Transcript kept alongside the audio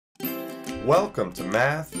Welcome to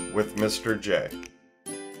Math with Mr. J.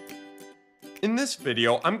 In this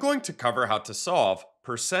video, I'm going to cover how to solve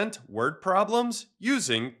percent word problems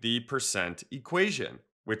using the percent equation,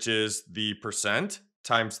 which is the percent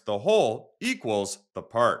times the whole equals the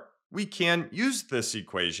part. We can use this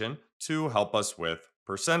equation to help us with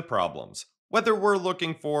percent problems, whether we're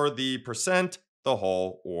looking for the percent, the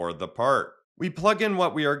whole, or the part. We plug in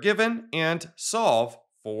what we are given and solve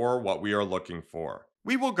for what we are looking for.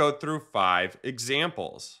 We will go through 5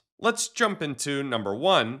 examples. Let's jump into number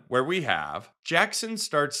 1, where we have Jackson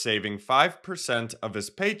starts saving 5% of his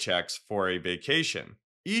paychecks for a vacation.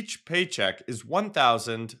 Each paycheck is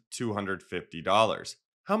 $1,250.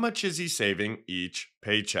 How much is he saving each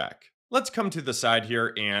paycheck? Let's come to the side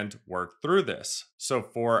here and work through this. So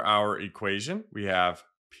for our equation, we have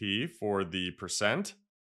P for the percent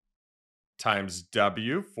times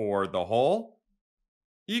W for the whole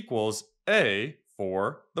equals A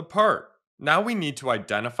for the part. Now we need to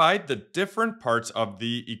identify the different parts of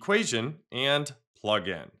the equation and plug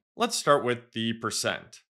in. Let's start with the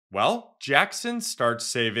percent. Well, Jackson starts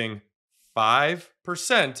saving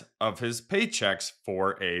 5% of his paychecks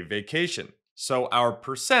for a vacation. So our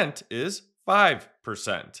percent is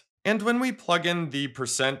 5%. And when we plug in the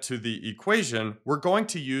percent to the equation, we're going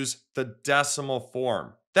to use the decimal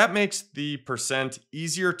form. That makes the percent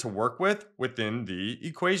easier to work with within the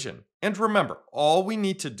equation. And remember, all we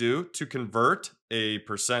need to do to convert a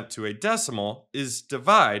percent to a decimal is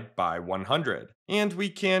divide by 100. And we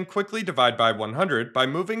can quickly divide by 100 by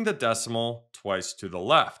moving the decimal twice to the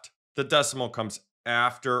left. The decimal comes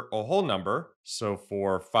after a whole number. So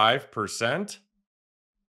for 5%,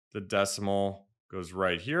 the decimal goes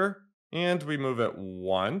right here. And we move it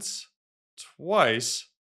once, twice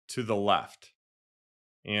to the left.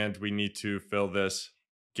 And we need to fill this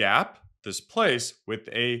gap, this place, with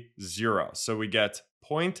a 0. So we get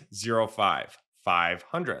 0.05, 5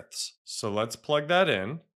 hundredths. So let's plug that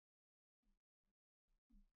in.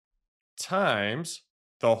 Times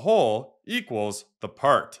the whole equals the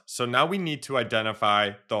part. So now we need to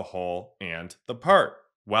identify the whole and the part.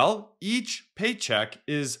 Well, each paycheck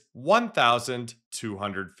is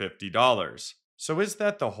 $1,250. So is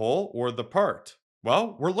that the whole or the part?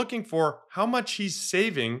 Well, we're looking for how much he's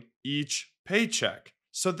saving each paycheck.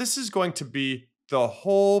 So this is going to be the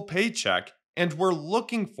whole paycheck, and we're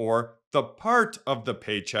looking for the part of the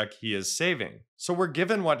paycheck he is saving. So we're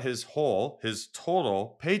given what his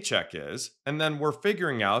total paycheck is, and then we're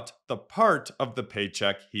figuring out the part of the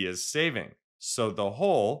paycheck he is saving. So the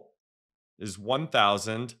whole is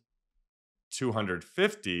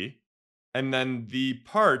 $1,250, and then the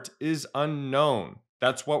part is unknown.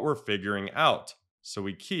 That's what we're figuring out. So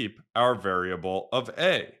we keep our variable of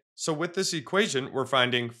A. So with this equation, we're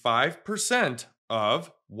finding 5%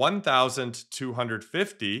 of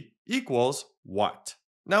 1,250 equals what?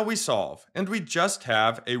 Now we solve, and we just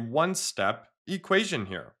have a one-step equation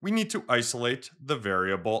here. We need to isolate the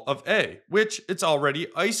variable of A, which it's already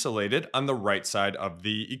isolated on the right side of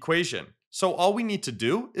the equation. So all we need to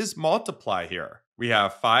do is multiply here. We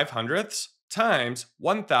have 5 hundredths times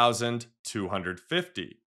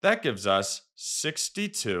 1,250. That gives us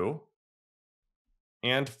 62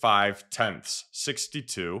 and 5 tenths,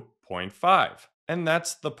 62.5. And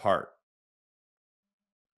that's the part.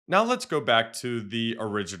 Now let's go back to the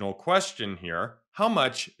original question here. How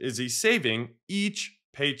much is he saving each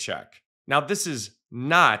paycheck? Now this is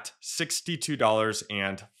not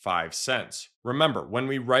 $62.05. Remember, when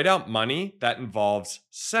we write out money that involves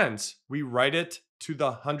cents, we write it to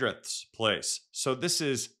the hundredths place. So this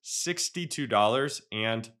is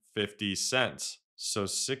 $62.50. So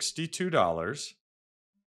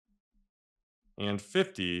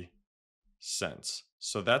 $62.50.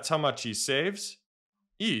 So that's how much he saves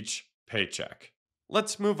each paycheck.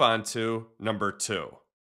 Let's move on to number 2.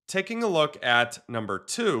 Taking a look at number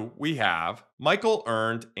 2, we have Michael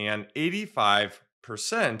earned an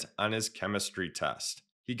 85% on his chemistry test.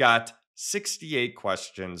 He got 68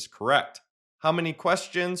 questions correct. How many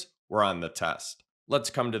questions were on the test?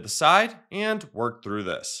 Let's come to the side and work through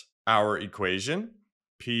this. Our equation,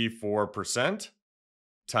 P for percent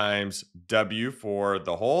times W for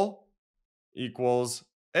the whole equals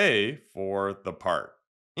A for the part.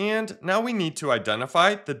 And now we need to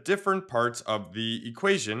identify the different parts of the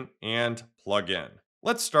equation and plug in.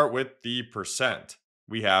 Let's start with the percent.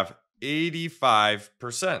 We have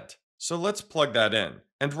 85%. So let's plug that in.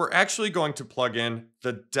 And we're actually going to plug in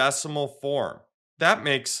the decimal form. That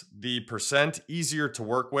makes the percent easier to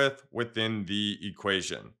work with within the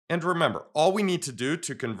equation. And remember, all we need to do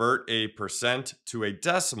to convert a percent to a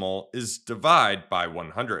decimal is divide by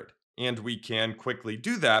 100. And we can quickly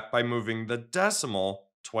do that by moving the decimal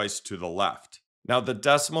twice to the left. Now the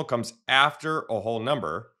decimal comes after a whole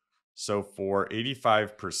number. So for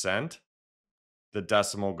 85%, the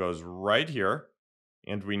decimal goes right here,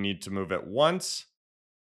 and we need to move it once,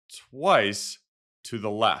 twice to the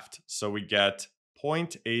left. So we get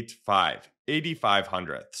 0.85, 85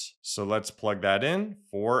 hundredths. So let's plug that in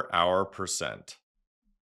for our percent.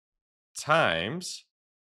 Times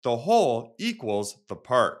the whole equals the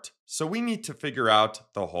part. So we need to figure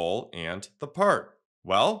out the whole and the part.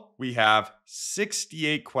 Well, we have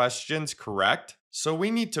 68 questions correct, so we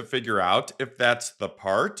need to figure out if that's the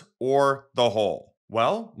part or the whole.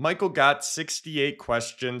 Well, Michael got 68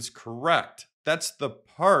 questions correct. That's the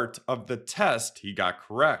part of the test he got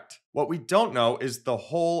correct. What we don't know is the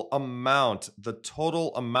whole amount, the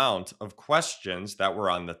total amount of questions that were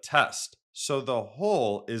on the test. So the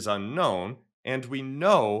whole is unknown, and we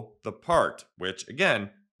know the part, which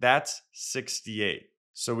again, that's 68.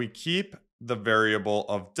 So we keep the variable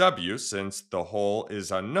of w, since the whole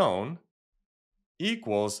is unknown,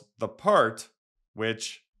 equals the part,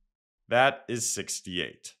 which that is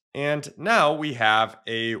 68. And now we have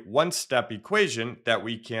a one-step equation that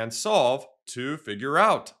we can solve to figure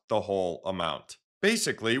out the whole amount.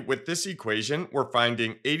 Basically, with this equation, we're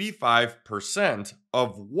finding 85%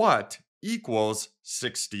 of what equals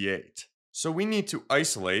 68. So we need to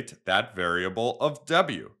isolate that variable of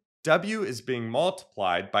w. W is being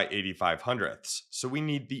multiplied by 85 hundredths. So we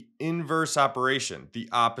need the inverse operation, the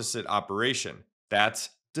opposite operation.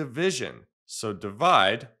 That's division. So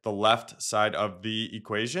divide the left side of the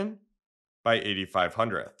equation by 85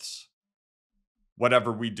 hundredths.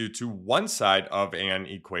 Whatever we do to one side of an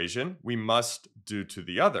equation, we must do to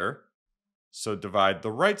the other. So divide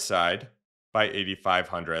the right side by 85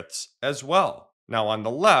 hundredths as well. Now on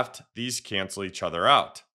the left, these cancel each other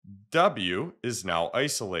out. W is now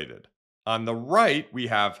isolated. On the right, we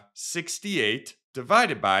have 68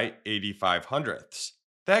 divided by 85 hundredths.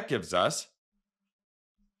 That gives us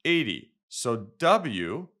 80. So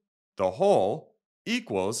W, the whole,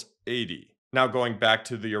 equals 80. Now going back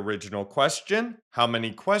to the original question, how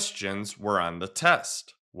many questions were on the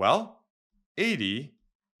test? Well, 80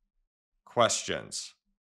 questions.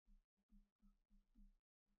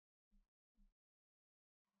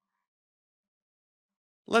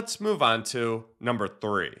 Let's move on to number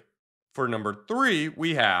 3. For number 3,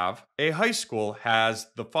 we have a high school has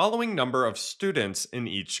the following number of students in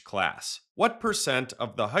each class. What percent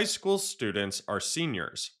of the high school students are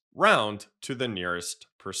seniors? Round to the nearest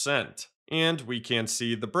percent. And we can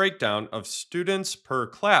see the breakdown of students per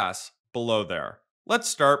class below there. Let's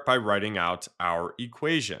start by writing out our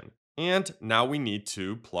equation. And now we need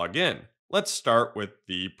to plug in. Let's start with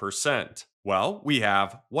the percent. Well, we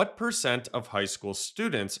have what percent of high school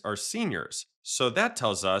students are seniors. So that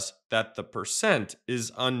tells us that the percent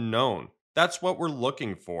is unknown. That's what we're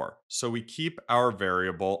looking for. So we keep our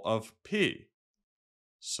variable of p.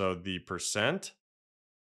 So the percent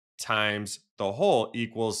times the whole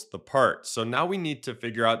equals the part. So now we need to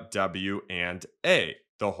figure out w and a,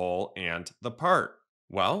 the whole and the part.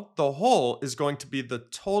 Well, the whole is going to be the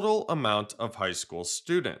total amount of high school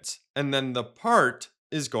students, and then the part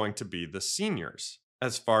is going to be the seniors.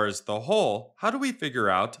 As far as the whole, how do we figure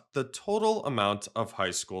out the total amount of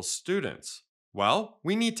high school students? Well,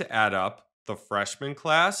 we need to add up the freshman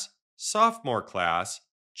class, sophomore class,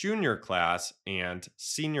 junior class, and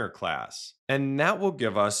senior class. And that will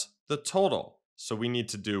give us the total. So we need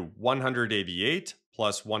to do 188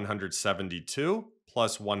 plus 172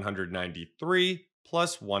 plus 193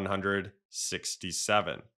 plus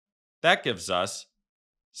 167. That gives us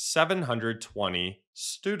 720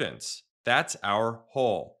 students. That's our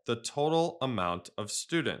whole, the total amount of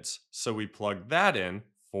students. So we plug that in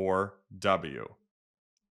for W.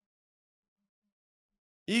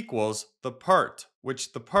 Equals the part,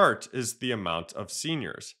 which the part is the amount of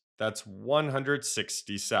seniors. That's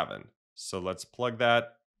 167. So let's plug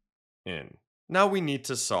that in. Now we need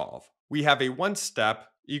to solve. We have a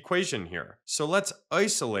one-step equation here. So let's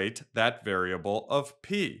isolate that variable of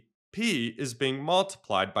p. P is being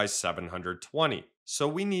multiplied by 720. So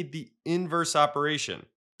we need the inverse operation,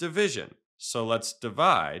 division. So let's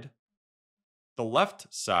divide the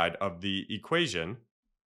left side of the equation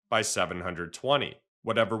by 720.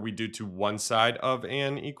 Whatever we do to one side of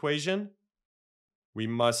an equation, we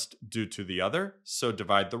must do to the other. So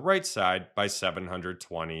divide the right side by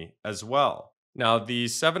 720 as well. Now the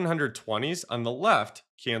 720s on the left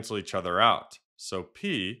cancel each other out. So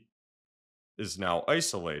P is now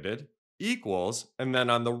isolated, equals, and then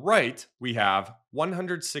on the right we have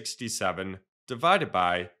 167 divided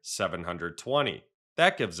by 720.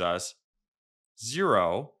 That gives us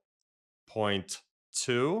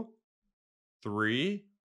 0.234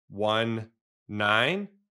 0.19,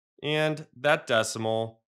 and that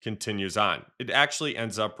decimal continues on. It actually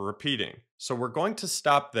ends up repeating. So we're going to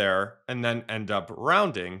stop there and then end up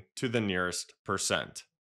rounding to the nearest percent.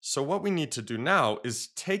 So what we need to do now is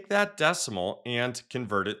take that decimal and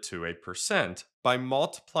convert it to a percent by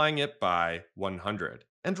multiplying it by 100.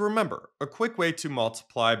 And remember, a quick way to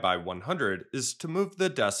multiply by 100 is to move the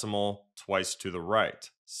decimal twice to the right.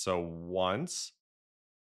 So once,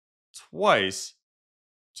 twice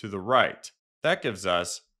to the right. That gives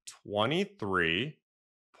us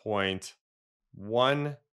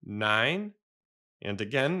 23.19. And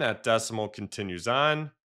again, that decimal continues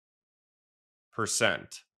on,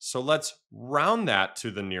 percent. So let's round that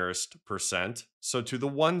to the nearest percent. So to the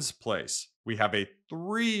ones place, we have a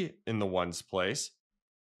 3 in the ones place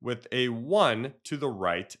with a 1 to the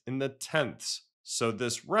right in the tenths. So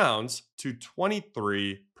this rounds to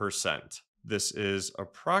 23%. This is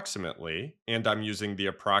approximately, and I'm using the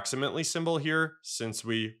approximately symbol here since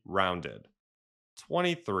we rounded,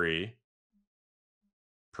 23%.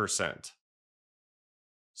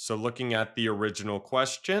 So looking at the original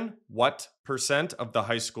question, what percent of the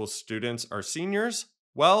high school students are seniors?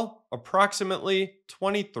 Well, approximately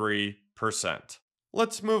 23%.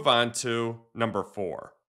 Let's move on to number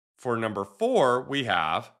 4. For number 4, we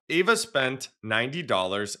have Ava spent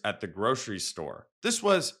 $90 at the grocery store. This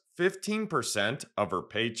was 15% of her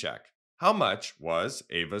paycheck. How much was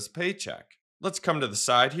Ava's paycheck? Let's come to the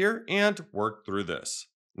side here and work through this.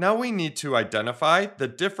 Now we need to identify the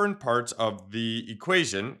different parts of the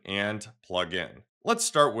equation and plug in. Let's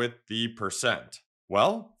start with the percent.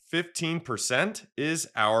 Well, 15% is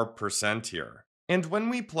our percent here. And when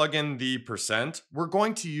we plug in the percent, we're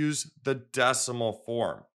going to use the decimal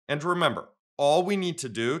form. And remember, all we need to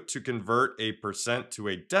do to convert a percent to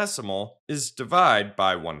a decimal is divide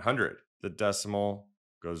by 100. The decimal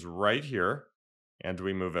goes right here, and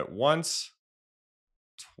we move it once,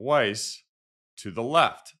 twice to the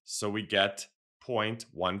left. So we get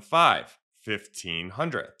 0.15, 15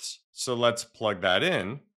 hundredths. So let's plug that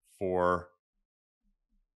in for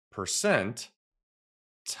percent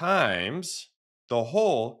times the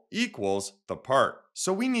whole equals the part.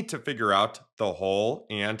 So we need to figure out the whole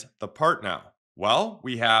and the part now. Well,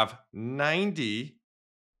 we have $90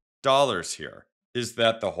 here. Is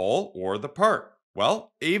that the whole or the part?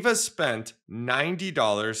 Well, Ava spent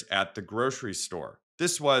 $90 at the grocery store.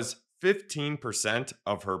 This was 15%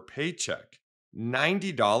 of her paycheck.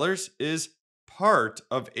 $90 is part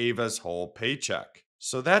of Ava's whole paycheck.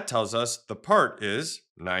 So that tells us the part is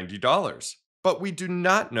 $90. But we do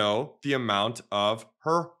not know the amount of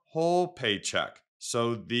her whole paycheck.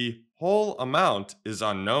 So the whole amount is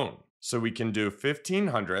unknown. So we can do 15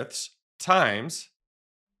 hundredths times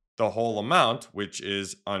the whole amount, which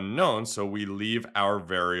is unknown. So we leave our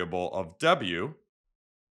variable of W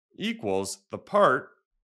equals the part,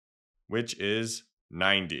 which is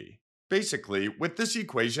 90. Basically, with this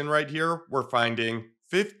equation right here, we're finding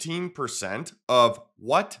 15% of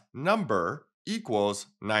what number equals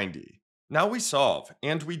 90. Now we solve,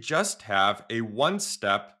 and we just have a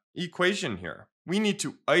one-step equation here. We need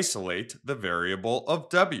to isolate the variable of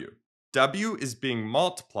W. W is being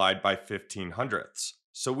multiplied by 15 hundredths.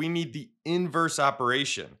 So we need the inverse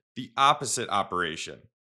operation, the opposite operation,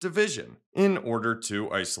 division, in order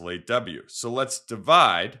to isolate W. So let's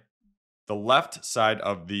divide the left side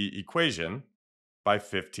of the equation by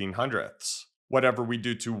 15 hundredths. Whatever we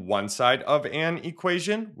do to one side of an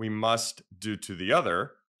equation, we must do to the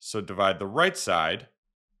other. So divide the right side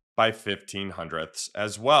by 15 hundredths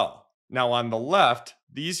as well. Now on the left,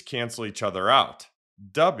 these cancel each other out.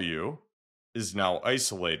 W is now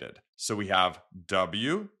isolated. So we have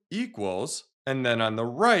W equals, and then on the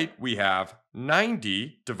right, we have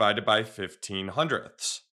 90 divided by 15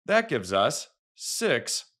 hundredths. That gives us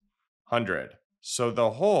 600. So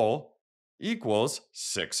the whole equals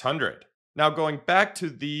 600. Now going back to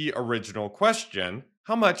the original question,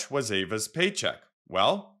 how much was Ava's paycheck?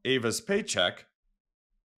 Well, Ava's paycheck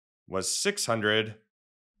was $600.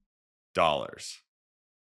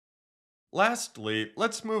 Lastly,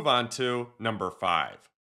 let's move on to number 5.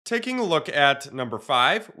 Taking a look at number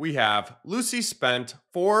 5, we have Lucy spent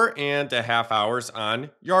 4.5 hours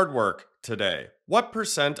on yard work today. What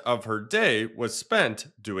percent of her day was spent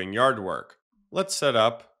doing yard work? Let's set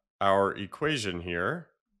up our equation here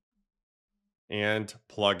and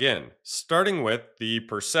plug in, starting with the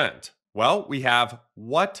percent. Well, we have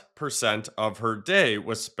what percent of her day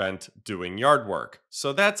was spent doing yard work.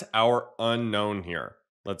 So that's our unknown here.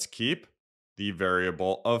 Let's keep the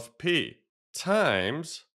variable of P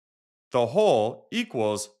times the whole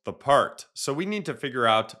equals the part. So we need to figure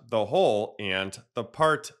out the whole and the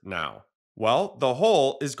part now. Well, the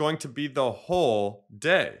whole is going to be the whole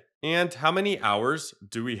day. And how many hours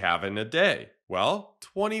do we have in a day? Well,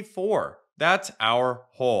 24. That's our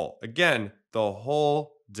whole. Again, the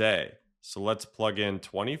whole day. So let's plug in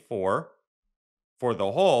 24 for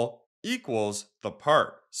the whole equals the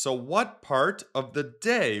part. So what part of the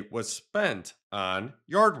day was spent on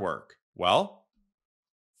yard work? Well,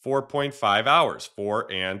 4.5 hours,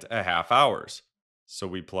 4.5 hours. So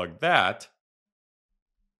we plug that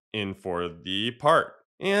in for the part.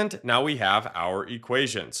 And now we have our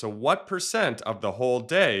equation. So what percent of the whole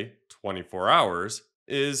day, 24 hours,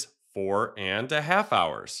 is 4.5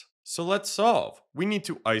 hours? So let's solve. We need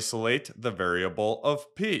to isolate the variable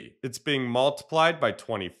of p. It's being multiplied by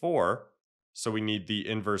 24, so we need the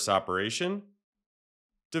inverse operation.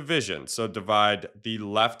 Division, so divide the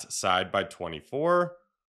left side by 24.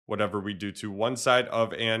 Whatever we do to one side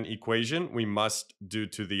of an equation, we must do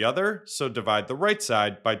to the other, so divide the right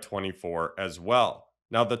side by 24 as well.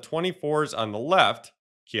 Now the 24s on the left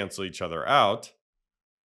cancel each other out.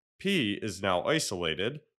 P is now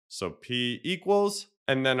isolated, so P equals,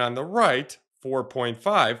 and then on the right,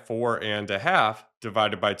 4.5, 4.5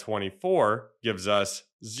 divided by 24 gives us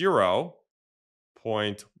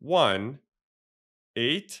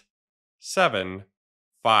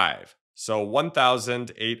 0.1875. So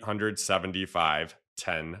 1,875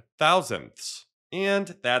 10,000ths.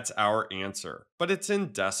 And that's our answer, but it's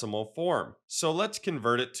in decimal form. So let's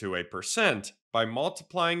convert it to a percent by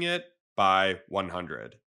multiplying it by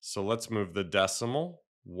 100. So let's move the decimal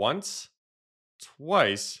once,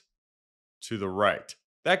 twice to the right.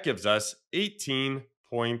 That gives us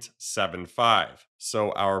 18.75.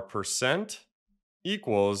 So our percent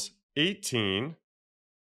equals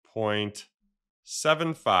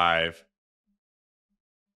 18.75%.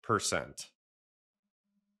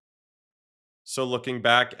 So looking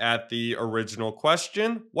back at the original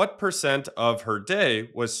question, what percent of her day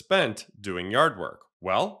was spent doing yard work?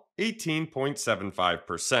 Well,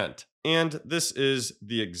 18.75%. And this is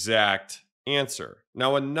the exact answer.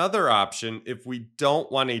 Now another option, if we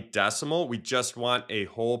don't want a decimal, we just want a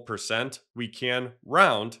whole percent, we can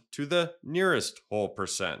round to the nearest whole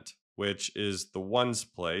percent, which is the ones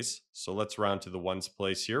place. So let's round to the ones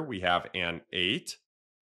place here. We have an 8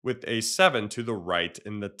 with a 7 to the right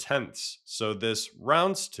in the tenths. So this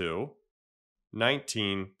rounds to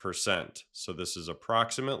 19%. So this is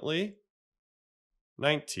approximately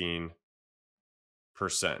 19%.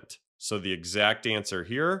 So the exact answer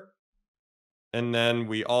here. And then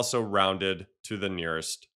we also rounded to the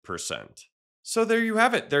nearest percent. So there you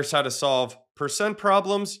have it. There's how to solve percent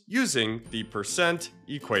problems using the percent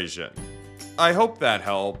equation. I hope that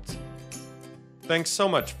helped. Thanks so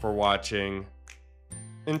much for watching.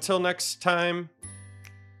 Until next time,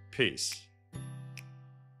 peace.